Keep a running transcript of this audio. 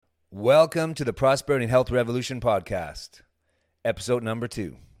Welcome to the Prosperity and Health Revolution podcast, episode number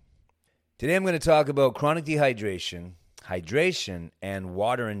 2. Today I'm going to talk about chronic dehydration, hydration, and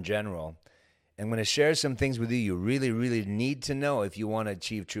water in general. I'm going to share some things with you really need to know if you want to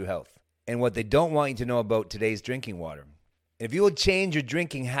achieve true health, and what they don't want you to know about today's drinking water. If you will change your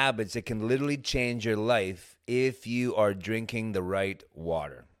drinking habits, it can literally change your life if you are drinking the right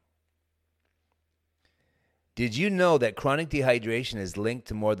water. Did you know that chronic dehydration is linked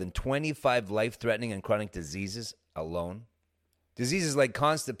to more than 25 life-threatening and chronic diseases alone? Diseases like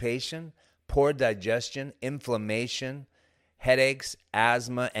constipation, poor digestion, inflammation, headaches,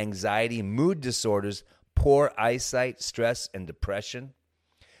 asthma, anxiety, mood disorders, poor eyesight, stress, and depression,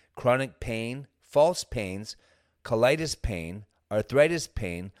 chronic pain, false pains, colitis pain, arthritis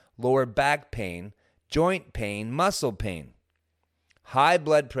pain, lower back pain, joint pain, muscle pain, high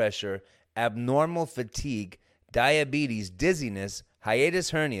blood pressure, abnormal fatigue, diabetes, dizziness,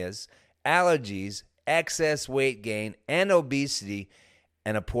 hiatus hernias, allergies, excess weight gain, and obesity,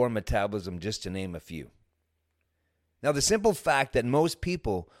 and a poor metabolism, just to name a few. Now, the simple fact that most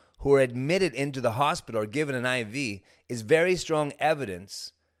people who are admitted into the hospital or given an IV is very strong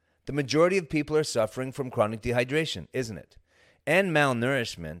evidence the majority of people are suffering from chronic dehydration, isn't it? And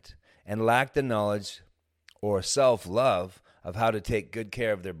malnourishment, and lack the knowledge or self-love of how to take good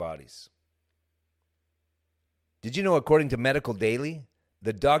care of their bodies. Did you know, according to Medical Daily,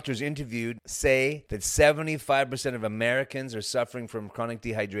 the doctors interviewed say that 75% of Americans are suffering from chronic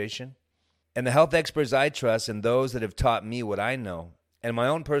dehydration? And the health experts I trust and those that have taught me what I know, and my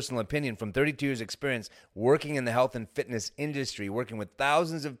own personal opinion from 32 years experience working in the health and fitness industry, working with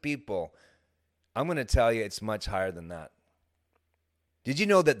thousands of people, I'm going to tell you it's much higher than that. Did you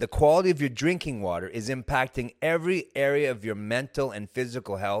know that the quality of your drinking water is impacting every area of your mental and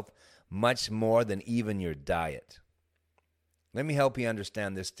physical health much more than even your diet? Let me help you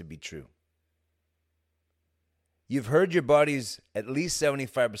understand this to be true. You've heard your body's at least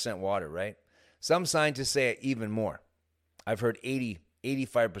 75% water, right? Some scientists say even more. I've heard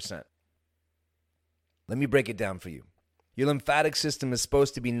 85%. Let me break it down for you. Your lymphatic system is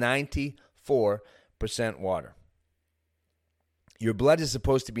supposed to be 94% water. Your blood is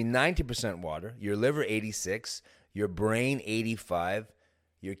supposed to be 90% water, your liver 86%, your brain 85%,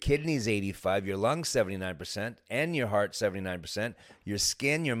 your kidneys 85%, your lungs 79%, and your heart 79%, your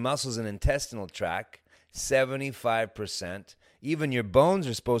skin, your muscles, and intestinal tract 75%. Even your bones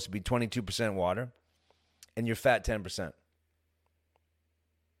are supposed to be 22% water, and your fat 10%.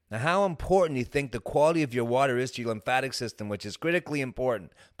 Now, how important do you think the quality of your water is to your lymphatic system, which is critically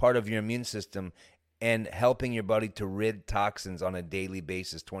important, part of your immune system, and helping your body to rid toxins on a daily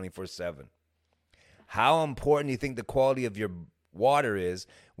basis, 24/7? How important do you think the quality of your water is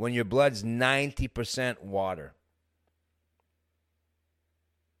when your blood's 90% water?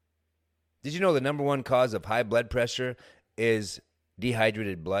 Did you know the number one cause of high blood pressure is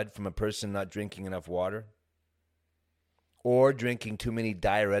dehydrated blood from a person not drinking enough water? Or drinking too many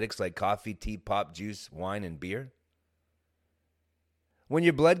diuretics like coffee, tea, pop, juice, wine, and beer? When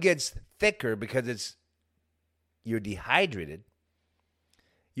your blood gets thicker because you're dehydrated,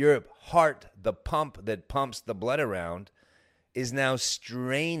 your heart, the pump that pumps the blood around, is now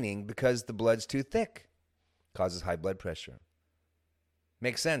straining because the blood's too thick. Causes high blood pressure.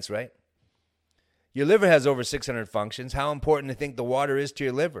 Makes sense, right? Your liver has over 600 functions. How important do you think the water is to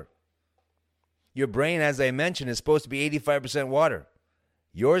your liver? Your brain, as I mentioned, is supposed to be 85% water.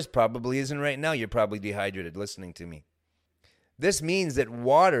 Yours probably isn't right now. You're probably dehydrated listening to me. This means that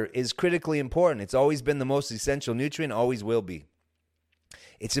water is critically important. It's always been the most essential nutrient, always will be.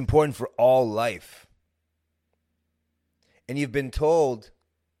 It's important for all life. And you've been told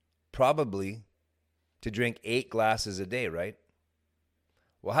probably to drink 8 glasses a day, right?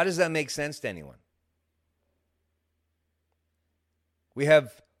 Well, how does that make sense to anyone? We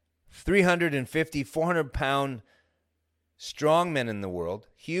have 350, 400-pound strong men in the world,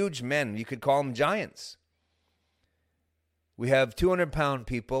 huge men. You could call them giants. We have 200-pound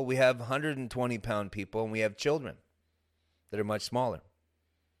people, we have 120-pound people, and we have children that are much smaller.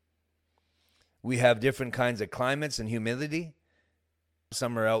 We have different kinds of climates and humidity.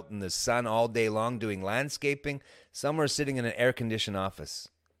 Some are out in the sun all day long doing landscaping. Some are sitting in an air-conditioned office.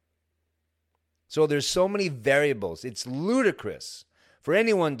 So there's so many variables. It's ludicrous for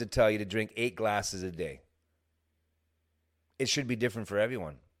anyone to tell you to drink 8 glasses a day. It should be different for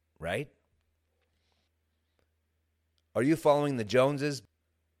everyone, right? Are you following the Joneses?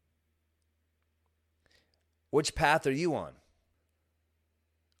 Which path are you on?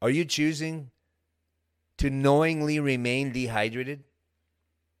 Are you choosing to knowingly remain dehydrated?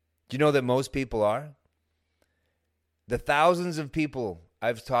 Do you know that most people are? The thousands of people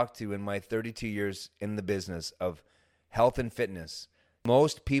I've talked to in my 32 years in the business of health and fitness,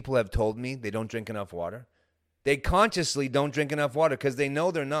 most people have told me they don't drink enough water. They consciously don't drink enough water because they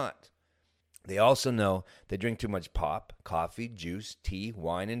know they're not. They also know they drink too much pop, coffee, juice, tea,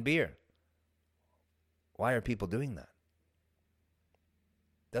 wine, and beer. Why are people doing that?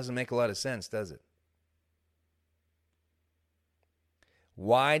 Doesn't make a lot of sense, does it?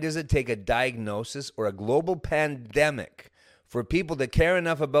 Why does it take a diagnosis or a global pandemic for people to care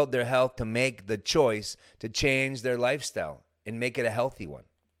enough about their health to make the choice to change their lifestyle and make it a healthy one?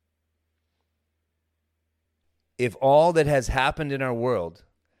 If all that has happened in our world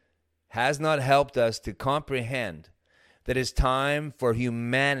has not helped us to comprehend that it's time for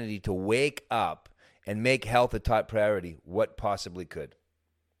humanity to wake up and make health a top priority, what possibly could?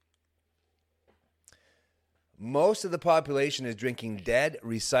 Most of the population is drinking dead,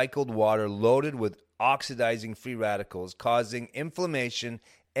 recycled water loaded with oxidizing free radicals, causing inflammation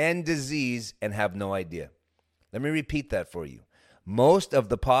and disease, and have no idea. Let me repeat that for you. Most of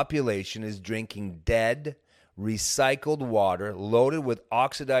the population is drinking dead, recycled water loaded with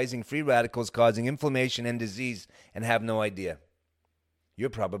oxidizing free radicals, causing inflammation and disease, and have no idea.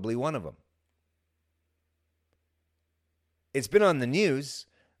 You're probably one of them. It's been on the news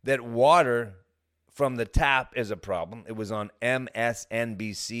that water from the tap is a problem. It was on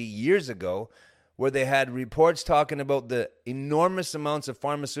MSNBC years ago, where they had reports talking about the enormous amounts of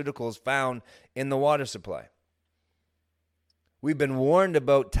pharmaceuticals found in the water supply. We've been warned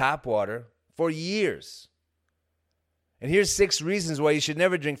about tap water for years. And here's 6 reasons why you should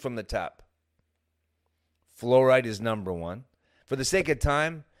never drink from the tap. Fluoride is number 1. For the sake of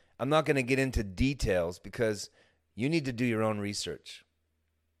time, I'm not going to get into details because you need to do your own research.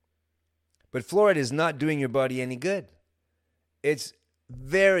 But fluoride is not doing your body any good. It's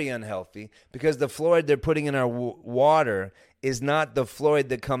very unhealthy because the fluoride they're putting in our water is not the fluoride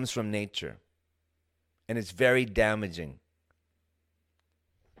that comes from nature. And it's very damaging.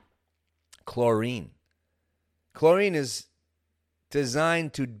 Chlorine. Chlorine is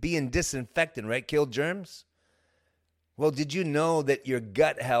designed to be a disinfectant, right? Kill germs. Well, did you know that your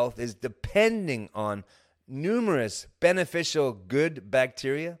gut health is depending on numerous beneficial good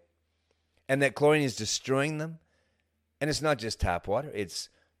bacteria and that chlorine is destroying them? And it's not just tap water. It's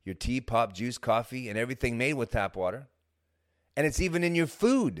your tea, pop, juice, coffee, and everything made with tap water. And it's even in your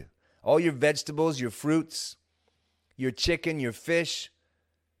food. All your vegetables, your fruits, your chicken, your fish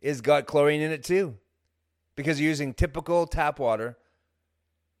has got chlorine in it too, because you're using typical tap water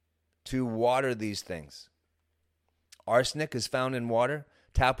to water these things. Arsenic is found in water,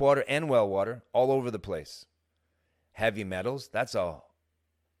 tap water, and well water all over the place. Heavy metals, that's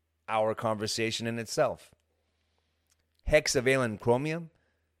our conversation in itself. Hexavalent chromium,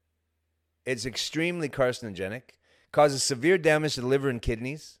 it's extremely carcinogenic, causes severe damage to the liver and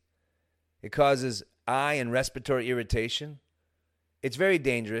kidneys. It causes eye and respiratory irritation. It's very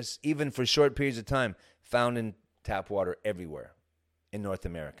dangerous, even for short periods of time, found in tap water everywhere in North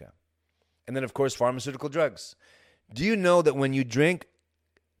America. And then, of course, pharmaceutical drugs. Do you know that when you drink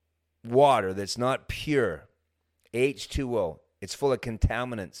water that's not pure, H2O, it's full of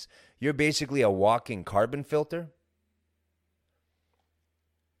contaminants, you're basically a walking carbon filter?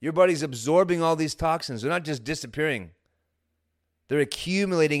 Your body's absorbing all these toxins. They're not just disappearing. They're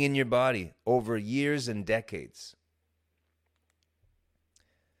accumulating in your body over years and decades.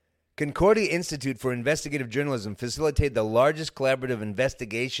 Concordia Institute for Investigative Journalism facilitated the largest collaborative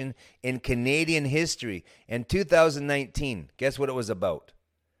investigation in Canadian history in 2019. Guess what it was about?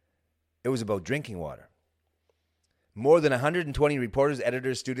 It was about drinking water. More than 120 reporters,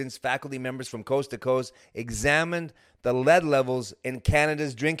 editors, students, faculty members from coast to coast examined the lead levels in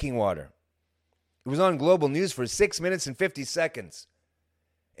Canada's drinking water. It was on Global News for 6 minutes and 50 seconds.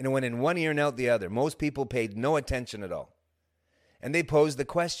 And it went in one ear and out the other. Most people paid no attention at all. And they posed the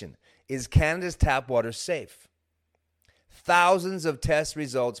question, is Canada's tap water safe? Thousands of test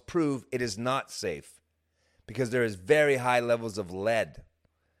results prove it is not safe because there is very high levels of lead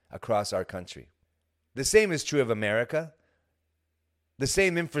across our country. The same is true of America. The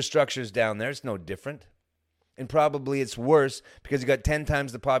same infrastructure is down there. It's no different. And probably it's worse because you got 10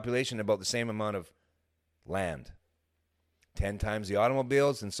 times the population, about the same amount of land. 10 times the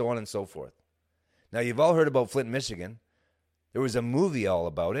automobiles, and so on and so forth. Now, you've all heard about Flint, Michigan. There was a movie all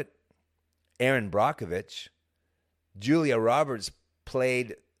about it. Aaron Brockovich. Julia Roberts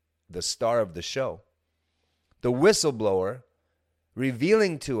played the star of the show. The whistleblower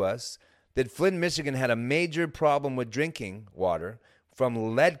revealing to us that Flint, Michigan had a major problem with drinking water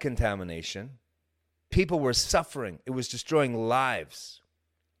from lead contamination. People were suffering. It was destroying lives.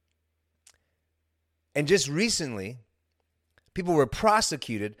 And just recently, People were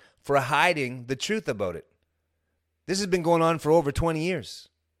prosecuted for hiding the truth about it. This has been going on for over 20 years.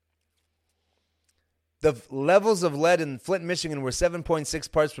 The levels of lead in Flint, Michigan were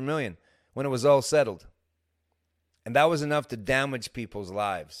 7.6 parts per million when it was all settled. And that was enough to damage people's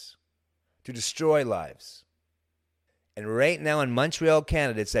lives, to destroy lives. And right now in Montreal,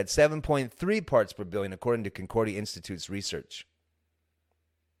 Canada, it's at 7.3 parts per billion, according to Concordia Institute's research.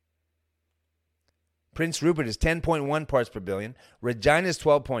 Prince Rupert is 10.1 parts per billion. Regina is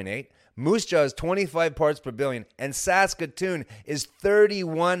 12.8. Moose Jaw is 25 parts per billion. And Saskatoon is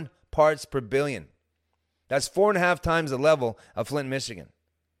 31 parts per billion. That's 4.5 times the level of Flint, Michigan.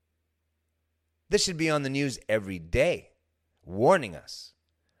 This should be on the news every day, warning us.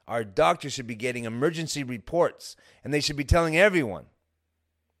 Our doctors should be getting emergency reports, and they should be telling everyone.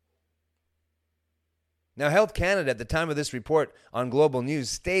 Now, Health Canada, at the time of this report on Global News,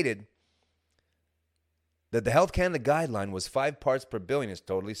 stated that the Health Canada guideline was 5 parts per billion is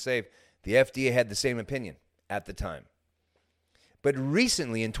totally safe. The FDA had the same opinion at the time. But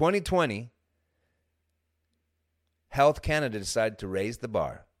recently, in 2020, Health Canada decided to raise the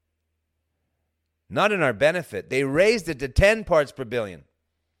bar. Not in our benefit. They raised it to 10 parts per billion.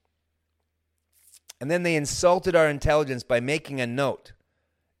 And then they insulted our intelligence by making a note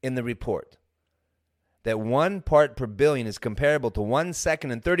in the report that 1 part per billion is comparable to 1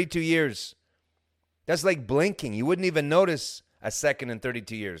 second in 32 years. That's like blinking. You wouldn't even notice a second in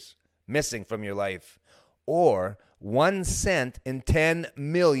 32 years missing from your life. Or 1 cent in $10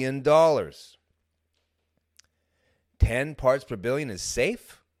 million. 10 parts per billion is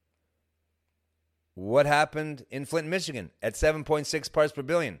safe? What happened in Flint, Michigan at 7.6 parts per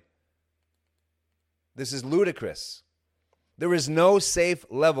billion? This is ludicrous. There is no safe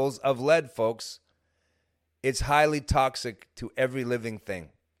levels of lead, folks. It's highly toxic to every living thing.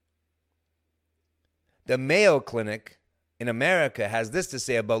 The Mayo Clinic in America has this to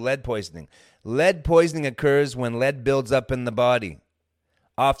say about lead poisoning. Lead poisoning occurs when lead builds up in the body,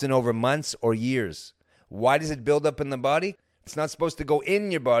 often over months or years. Why does it build up in the body? It's not supposed to go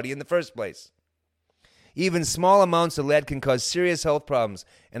in your body in the first place. Even small amounts of lead can cause serious health problems,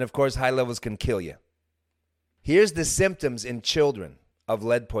 and of course, high levels can kill you. Here's the symptoms in children of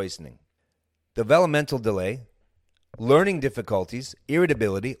lead poisoning: developmental delay, learning difficulties,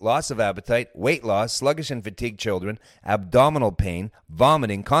 irritability, loss of appetite, weight loss, sluggish and fatigued children, abdominal pain,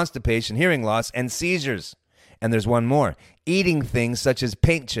 vomiting, constipation, hearing loss, and seizures. And there's one more: eating things such as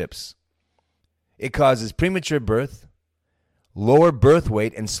paint chips. It causes premature birth, lower birth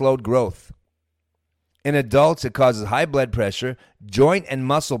weight, and slowed growth. In adults, it causes high blood pressure, joint and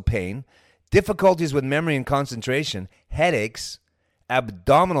muscle pain, difficulties with memory and concentration, headaches,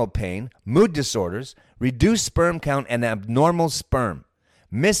 abdominal pain, mood disorders, reduced sperm count, and abnormal sperm,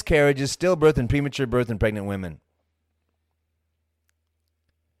 miscarriages, stillbirth, and premature birth in pregnant women.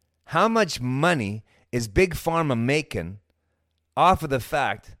 How much money is Big Pharma making off of the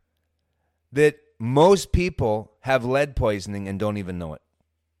fact that most people have lead poisoning and don't even know it?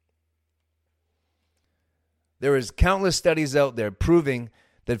 There is countless studies out there proving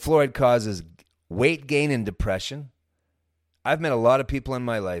that fluoride causes weight gain and depression. I've met a lot of people in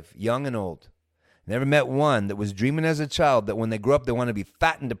my life, young and old. Never met one that was dreaming as a child that when they grow up they want to be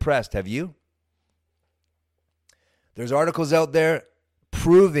fat and depressed. Have you? There's articles out there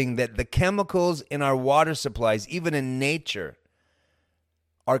proving that the chemicals in our water supplies, even in nature,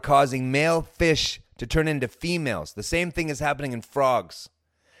 are causing male fish to turn into females. The same thing is happening in frogs.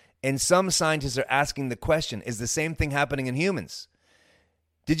 And some scientists are asking the question, is the same thing happening in humans?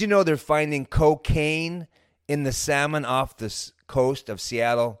 Did you know they're finding cocaine in the salmon off the coast of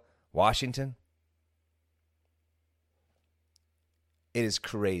Seattle, Washington? It is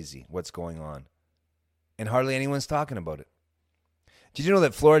crazy what's going on. And hardly anyone's talking about it. Did you know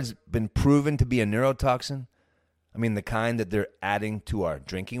that fluoride's been proven to be a neurotoxin? I mean, the kind that they're adding to our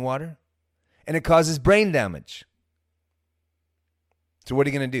drinking water. And it causes brain damage. So what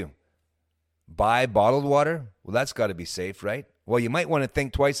are you going to do? Buy bottled water? Well, that's got to be safe, right? Well, you might want to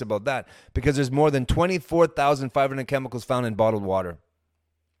think twice about that because there's more than 24,500 chemicals found in bottled water.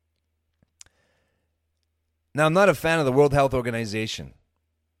 Now, I'm not a fan of the World Health Organization,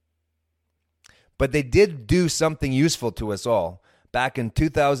 but they did do something useful to us all. Back in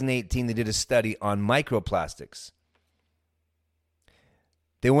 2018, they did a study on microplastics.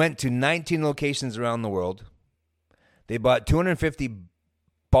 They went to 19 locations around the world. They bought 250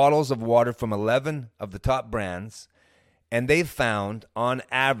 bottles of water from 11 of the top brands, and they found, on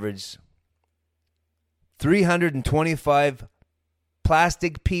average, 325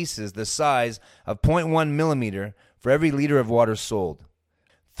 plastic pieces the size of 0.1 millimeter for every liter of water sold.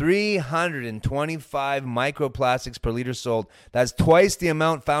 325 microplastics per liter sold. That's twice the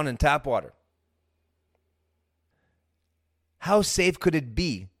amount found in tap water. How safe could it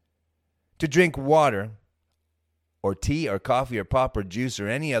be to drink water or tea or coffee or pop or juice or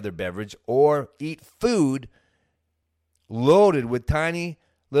any other beverage or eat food loaded with tiny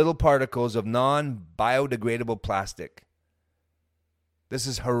little particles of non-biodegradable plastic? This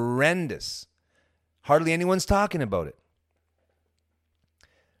is horrendous. Hardly anyone's talking about it.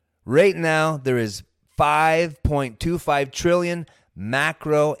 Right now, there is 5.25 trillion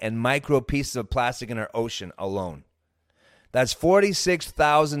macro and micro pieces of plastic in our ocean alone. That's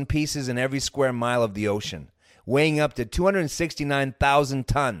 46,000 pieces in every square mile of the ocean, weighing up to 269,000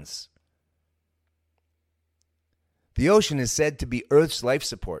 tons. The ocean is said to be Earth's life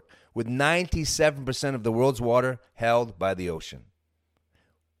support, with 97% of the world's water held by the ocean.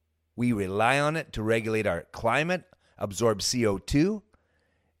 We rely on it to regulate our climate, absorb CO2,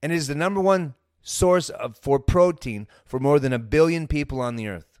 and it is the number one source for protein for more than 1 billion people on the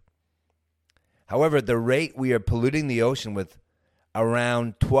earth. However, at the rate we are polluting the ocean with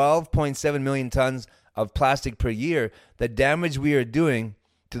around 12.7 million tons of plastic per year, the damage we are doing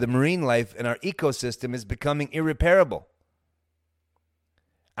to the marine life in our ecosystem is becoming irreparable.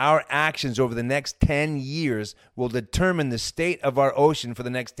 Our actions over the next 10 years will determine the state of our ocean for the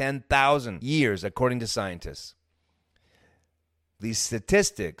next 10,000 years, according to scientists. These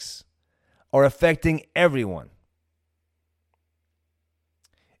statistics are affecting everyone.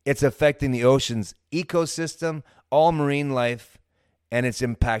 It's affecting the ocean's ecosystem, all marine life, and it's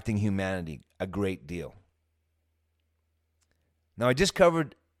impacting humanity a great deal. Now, I just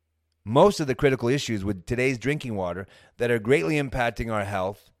covered most of the critical issues with today's drinking water that are greatly impacting our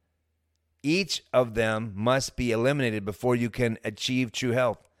health. Each of them must be eliminated before you can achieve true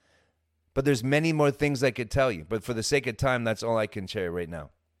health. But there's many more things I could tell you. But for the sake of time, that's all I can share right now.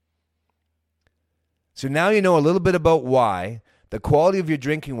 So now you know a little bit about why the quality of your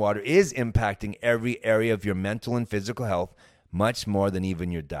drinking water is impacting every area of your mental and physical health, much more than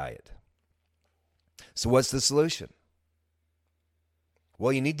even your diet. So what's the solution?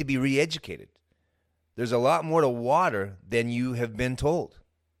 Well, you need to be re-educated. There's a lot more to water than you have been told.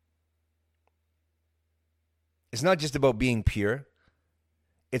 It's not just about being pure.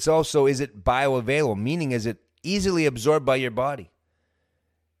 It's also, is it bioavailable? Meaning, is it easily absorbed by your body?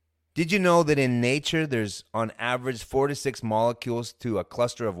 Did you know that in nature, there's on average 4 to 6 molecules to a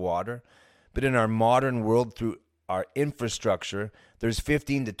cluster of water? But in our modern world, through our infrastructure, there's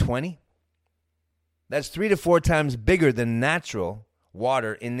 15 to 20. That's 3 to 4 times bigger than natural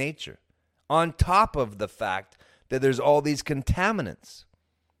water in nature. On top of the fact that there's all these contaminants.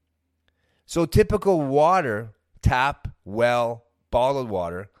 So typical water, tap, well, bottled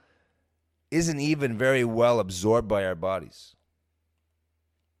water, isn't even very well absorbed by our bodies.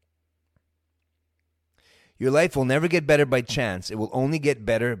 Your life will never get better by chance. It will only get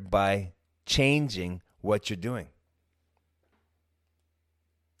better by changing what you're doing.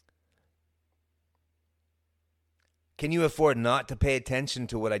 Can you afford not to pay attention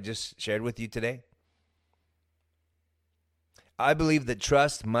to what I just shared with you today? I believe that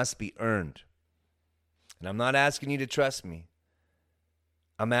trust must be earned. And I'm not asking you to trust me.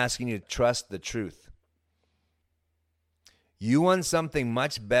 I'm asking you to trust the truth. You won something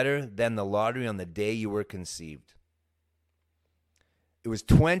much better than the lottery on the day you were conceived. It was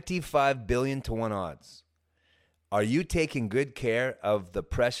 25 billion to 1 odds. Are you taking good care of the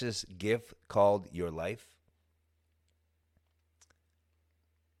precious gift called your life?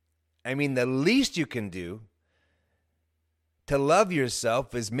 I mean, the least you can do to love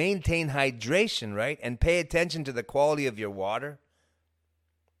yourself is maintain hydration, right? And pay attention to the quality of your water.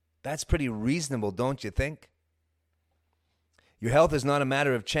 That's pretty reasonable, don't you think? Your health is not a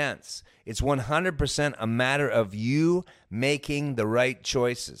matter of chance. It's 100% a matter of you making the right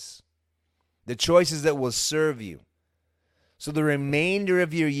choices. The choices that will serve you. So the remainder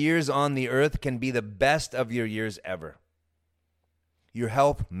of your years on the earth can be the best of your years ever. Your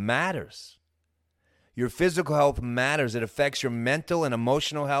health matters. Your physical health matters. It affects your mental and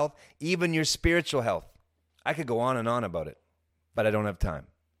emotional health, even your spiritual health. I could go on and on about it, but I don't have time.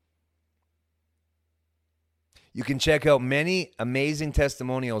 You can check out many amazing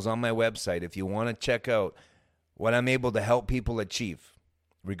testimonials on my website if you want to check out what I'm able to help people achieve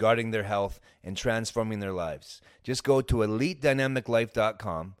regarding their health and transforming their lives. Just go to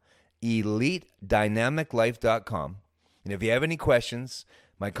elitedynamiclife.com, elitedynamiclife.com. And if you have any questions,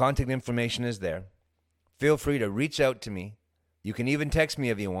 my contact information is there. Feel free to reach out to me. You can even text me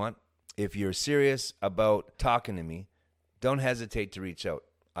if you want. If you're serious about talking to me, don't hesitate to reach out.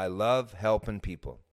 I love helping people.